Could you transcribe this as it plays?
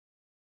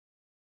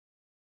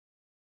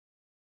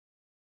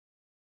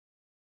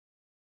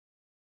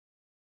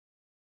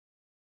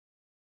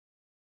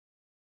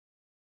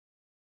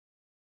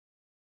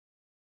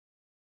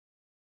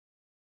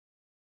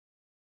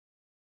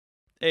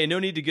Hey, no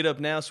need to get up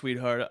now,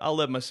 sweetheart. I'll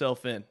let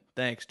myself in.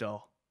 Thanks,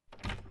 doll.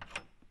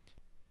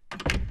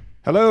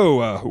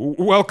 Hello,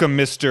 welcome,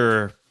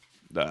 Mr.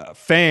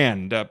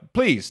 Fan.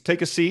 Please,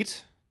 take a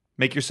seat.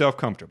 Make yourself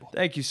comfortable.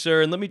 Thank you,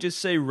 sir. And let me just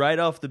say right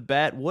off the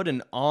bat, what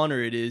an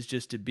honor it is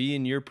just to be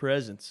in your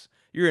presence.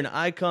 You're an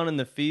icon in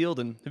the field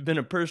and have been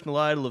a personal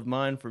idol of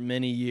mine for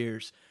many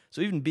years. So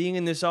even being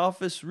in this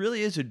office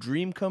really is a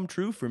dream come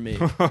true for me.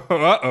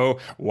 Uh-oh.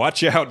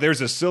 Watch out.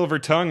 There's a silver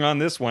tongue on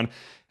this one.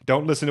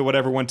 Don't listen to what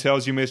everyone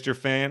tells you, Mr.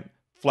 Fan.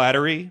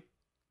 Flattery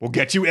will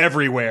get you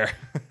everywhere.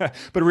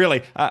 But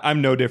really,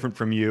 I'm no different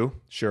from you.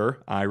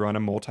 Sure, I run a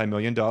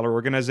multi-million-dollar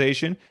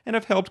organization and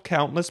have helped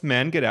countless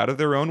men get out of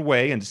their own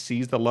way and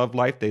seize the love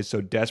life they so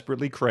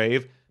desperately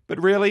crave.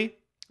 But really,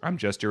 I'm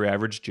just your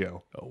average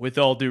Joe. With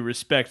all due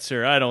respect,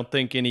 sir, I don't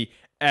think any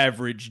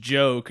average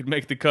Joe could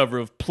make the cover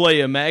of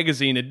Playa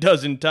magazine a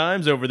dozen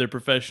times over their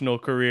professional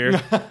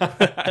career.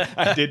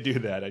 I did do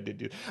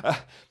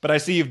that. But I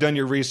see you've done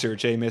your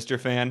research, Mr.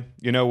 Fan?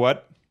 You know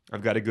what?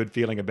 I've got a good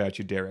feeling about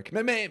you, Derek.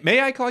 May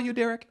I call you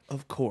Derek?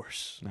 Of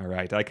course. All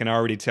right. I can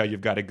already tell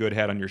you've got a good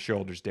head on your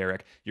shoulders,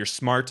 Derek. You're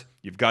smart,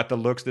 you've got the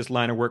looks this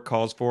line of work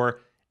calls for,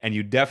 and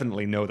you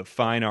definitely know the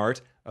fine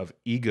art of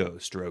ego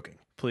stroking.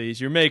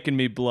 Please, you're making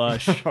me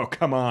blush. Oh,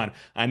 come on.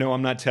 I know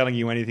I'm not telling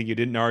you anything you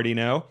didn't already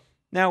know.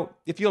 Now,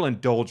 if you'll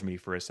indulge me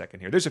for a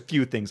second here, there's a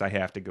few things I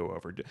have to go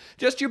over.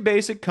 Just your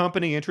basic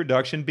company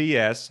introduction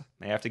BS.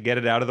 I have to get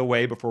it out of the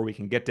way before we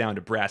can get down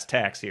to brass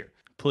tacks here.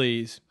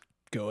 Please,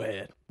 go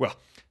ahead. Well,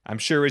 I'm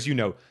sure, as you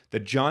know, the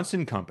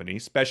Johnson Company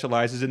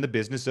specializes in the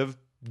business of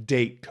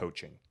date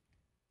coaching.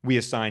 We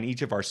assign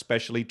each of our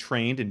specially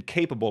trained and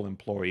capable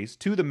employees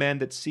to the men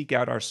that seek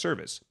out our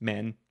service.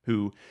 Men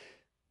who,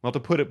 well, to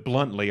put it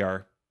bluntly,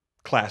 are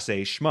Class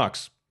A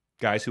schmucks.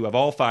 Guys who have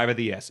all 5 of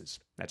the S's.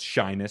 That's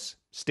shyness,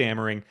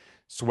 stammering,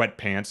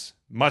 sweatpants,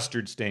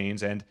 mustard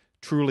stains, and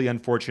truly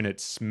unfortunate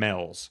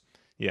smells.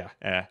 Yeah,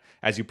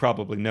 as you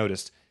probably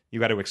noticed, you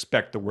got to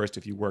expect the worst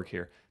if you work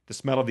here. The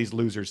smell of these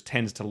losers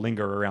tends to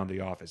linger around the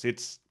office.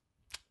 It's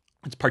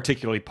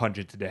particularly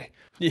pungent today.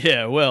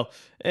 Yeah, well,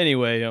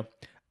 anyway,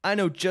 I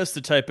know just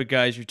the type of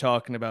guys you're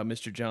talking about,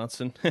 Mr.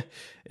 Johnson.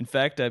 In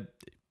fact, I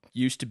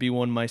used to be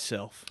one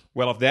myself.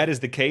 Well, if that is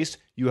the case,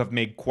 you have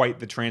made quite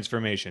the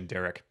transformation,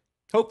 Derek.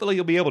 Hopefully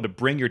you'll be able to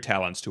bring your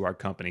talents to our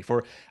company.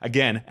 For,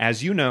 again,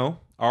 as you know,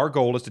 our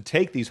goal is to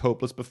take these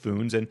hopeless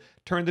buffoons and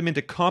turn them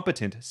into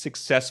competent,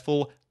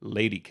 successful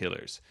lady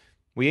killers.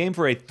 We aim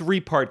for a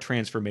 3-part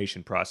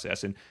transformation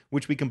process in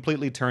which we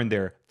completely turn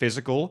their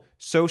physical,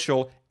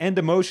 social, and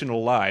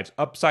emotional lives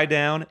upside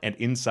down and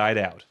inside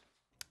out.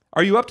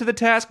 Are you up to the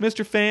task,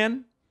 Mr.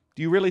 Fan?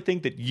 Do you really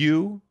think that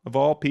you, of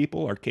all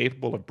people, are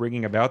capable of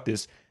bringing about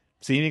this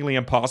seemingly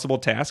impossible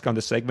task on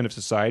the segment of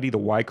society the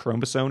Y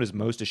chromosome is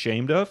most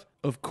ashamed of?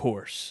 Of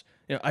course.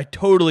 I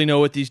totally know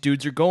what these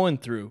dudes are going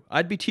through.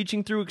 I'd be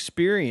teaching through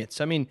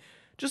experience. I mean,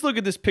 just look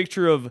at this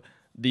picture of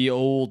the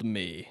old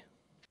me.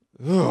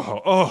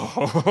 I've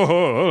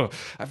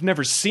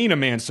never seen a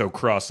man so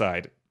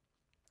cross-eyed.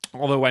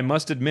 Although I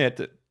must admit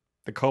that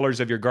the colors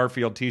of your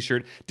Garfield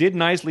t-shirt did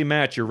nicely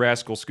match your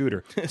rascal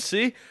scooter.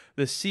 See?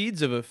 The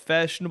seeds of a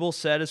fashionable,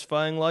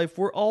 satisfying life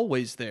were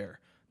always there.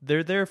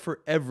 They're there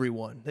for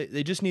everyone.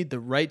 They just need the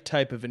right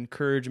type of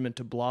encouragement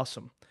to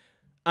blossom.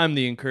 I'm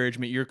the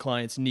encouragement your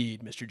clients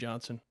need, Mr.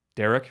 Johnson.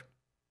 Derek,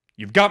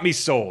 you've got me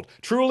sold.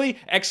 Truly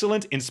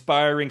excellent,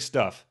 inspiring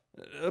stuff.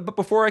 But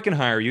before I can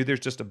hire you, there's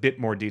just a bit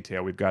more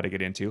detail we've got to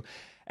get into.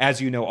 As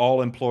you know,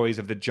 all employees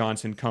of the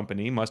Johnson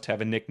Company must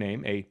have a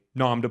nickname, a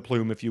nom de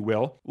plume, if you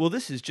will. Well,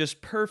 this is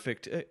just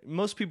perfect.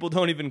 Most people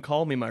don't even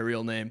call me my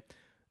real name.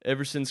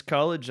 Ever since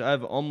college,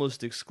 I've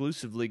almost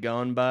exclusively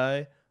gone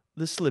by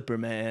the Slipper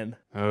Man.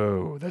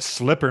 Oh, the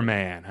Slipper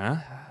Man, huh?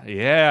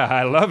 Yeah,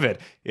 I love it.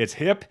 It's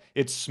hip,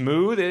 it's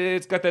smooth,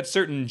 it's got that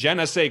certain je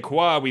ne sais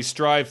quoi we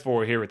strive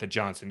for here at the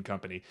Johnson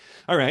Company.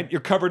 All right,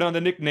 you're covered on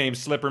the nickname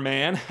Slipper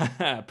Man.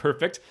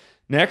 Perfect.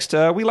 Next,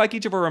 we like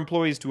each of our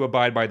employees to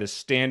abide by the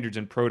standards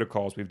and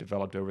protocols we've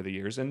developed over the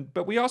years,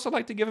 but we also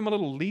like to give them a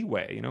little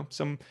leeway,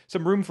 some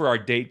room for our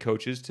date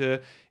coaches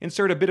to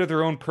insert a bit of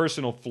their own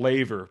personal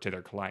flavor to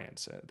their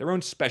clients, their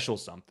own special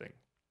something.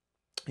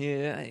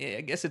 Yeah,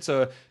 I guess it's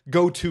a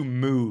go-to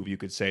move, you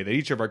could say, that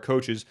each of our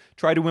coaches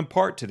try to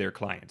impart to their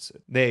clients.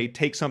 They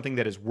take something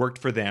that has worked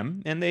for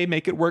them, and they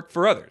make it work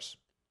for others.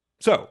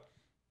 So,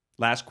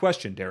 last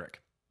question,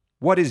 Derek.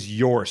 What is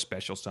your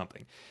special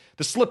something?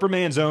 The Slipper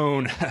Man's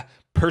own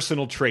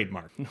personal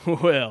trademark.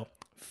 Well,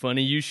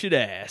 funny you should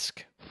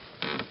ask.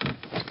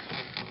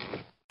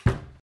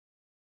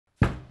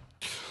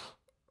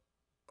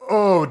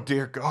 Oh,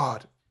 dear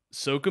God.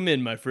 Soak 'em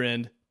in, my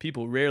friend.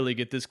 People rarely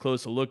get this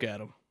close a look at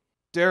 'em.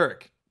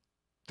 Derek,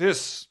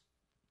 this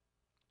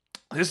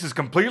is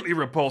completely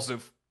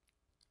repulsive.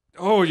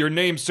 Oh, your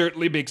name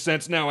certainly makes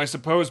sense now, I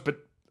suppose,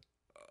 but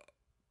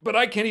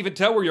I can't even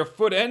tell where your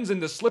foot ends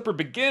and the slipper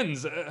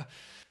begins.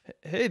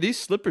 Hey, these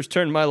slippers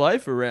turned my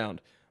life around.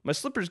 My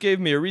slippers gave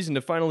me a reason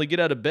to finally get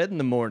out of bed in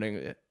the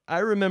morning. I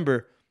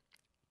remember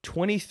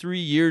 23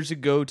 years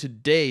ago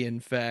today,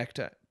 in fact,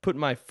 I put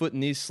my foot in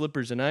these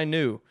slippers and I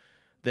knew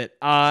that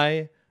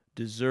I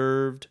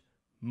deserved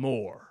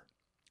more.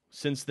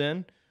 Since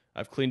then,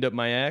 I've cleaned up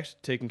my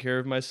act, taken care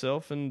of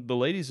myself, and the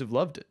ladies have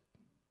loved it.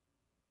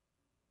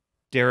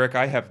 Derek,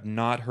 I have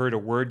not heard a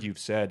word you've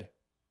said.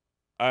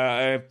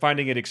 I'm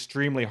finding it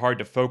extremely hard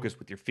to focus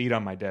with your feet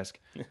on my desk.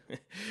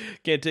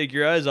 Can't take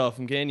your eyes off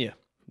them, can you?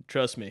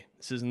 Trust me,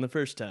 this isn't the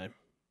first time.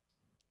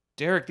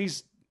 Derek,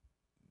 these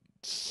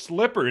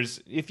slippers,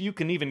 if you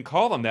can even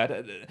call them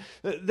that,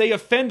 they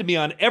offend me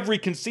on every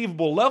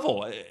conceivable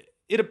level.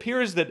 It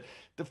appears that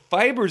the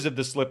fibers of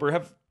the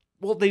slipper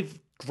they've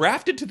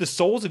grafted to the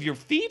soles of your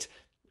feet.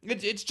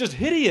 It's just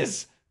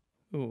hideous.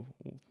 Oh,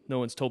 no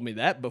one's told me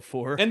that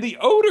before. And the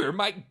odor,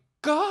 my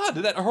God,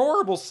 that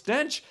horrible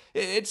stench.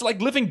 It's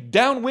like living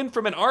downwind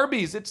from an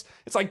Arby's. It's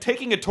like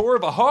taking a tour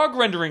of a hog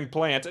rendering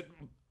plant.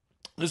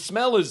 The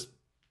smell is...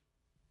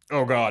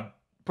 Oh, God.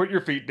 Put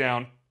your feet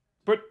down.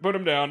 Put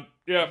them down.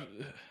 Yeah.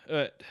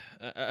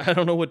 I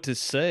don't know what to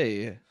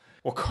say.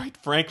 Well, quite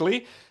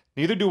frankly,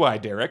 neither do I,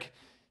 Derek.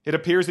 It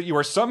appears that you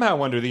are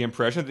somehow under the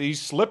impression that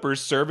these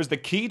slippers serve as the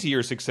key to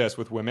your success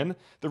with women.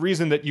 The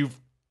reason that you've,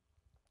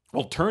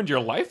 turned your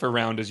life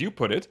around, as you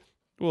put it.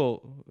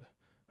 Well,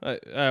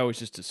 I always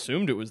just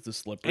assumed it was the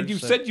slippers. And you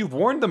said you've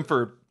worn them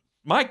for,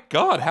 my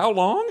God, how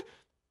long?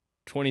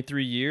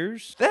 23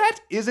 years? That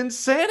is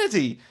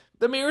insanity.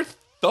 The mere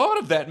thought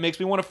of that makes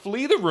me want to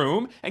flee the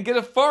room and get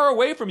as far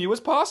away from you as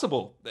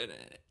possible.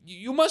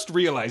 You must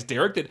realize,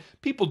 Derek, that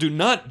people do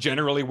not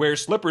generally wear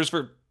slippers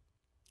for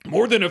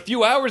more than a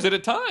few hours at a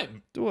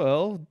time.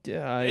 Well,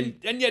 yeah,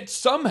 And yet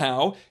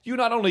somehow you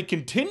not only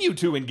continue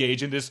to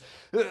engage in this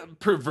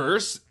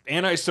perverse,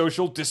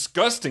 antisocial,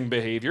 disgusting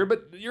behavior,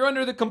 but you're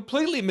under the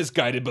completely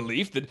misguided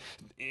belief that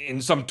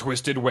in some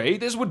twisted way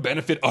this would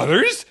benefit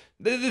others?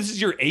 This is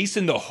your ace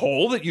in the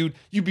hole that you'd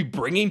be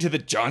bringing to the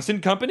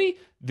Johnson Company?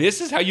 This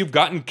is how you've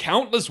gotten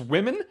countless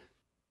women?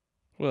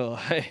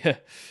 Well,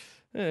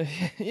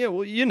 yeah,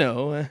 well, you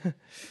know.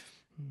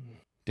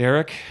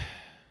 Derek,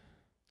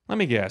 let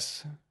me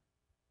guess.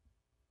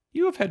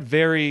 You have had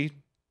very,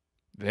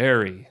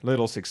 very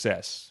little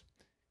success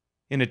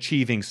in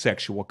achieving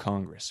sexual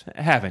congress,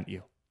 haven't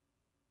you?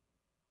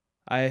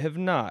 I have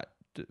not.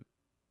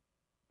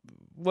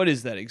 What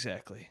is that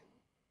exactly?